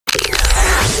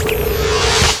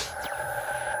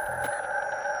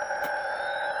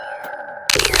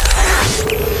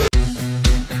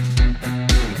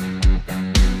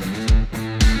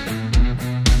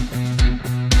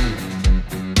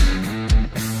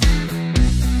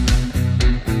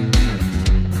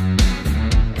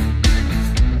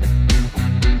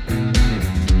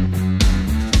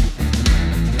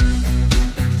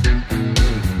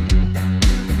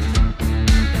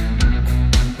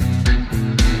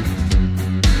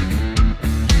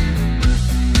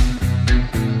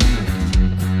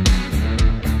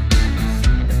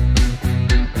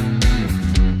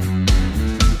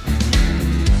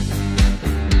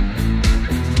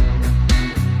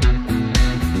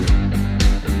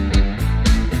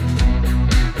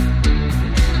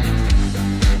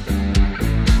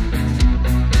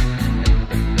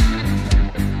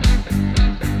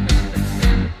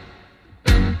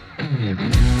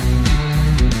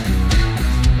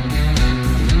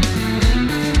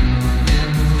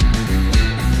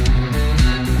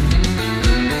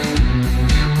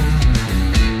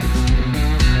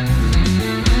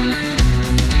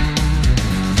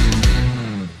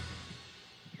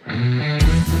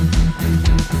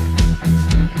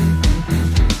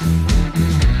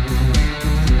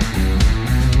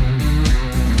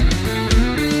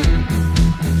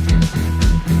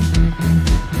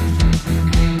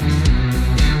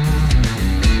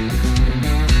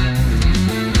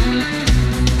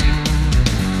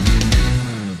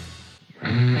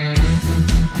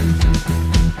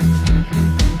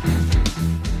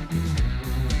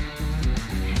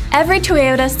Every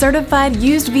Toyota certified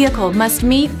used vehicle must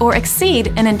meet or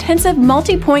exceed an intensive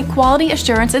multi-point quality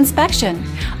assurance inspection.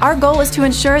 Our goal is to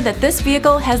ensure that this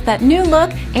vehicle has that new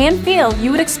look and feel you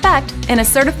would expect in a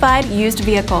certified used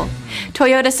vehicle.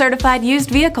 Toyota certified used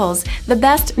vehicles, the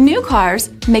best new cars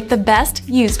make the best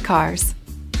used cars.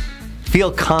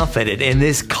 Feel confident in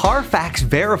this Carfax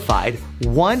verified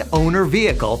one-owner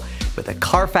vehicle with a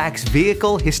Carfax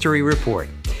Vehicle History Report.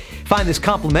 Find this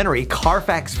complimentary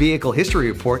Carfax Vehicle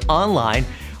History Report online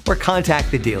or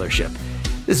contact the dealership.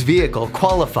 This vehicle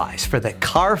qualifies for the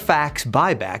Carfax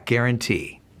Buyback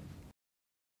Guarantee.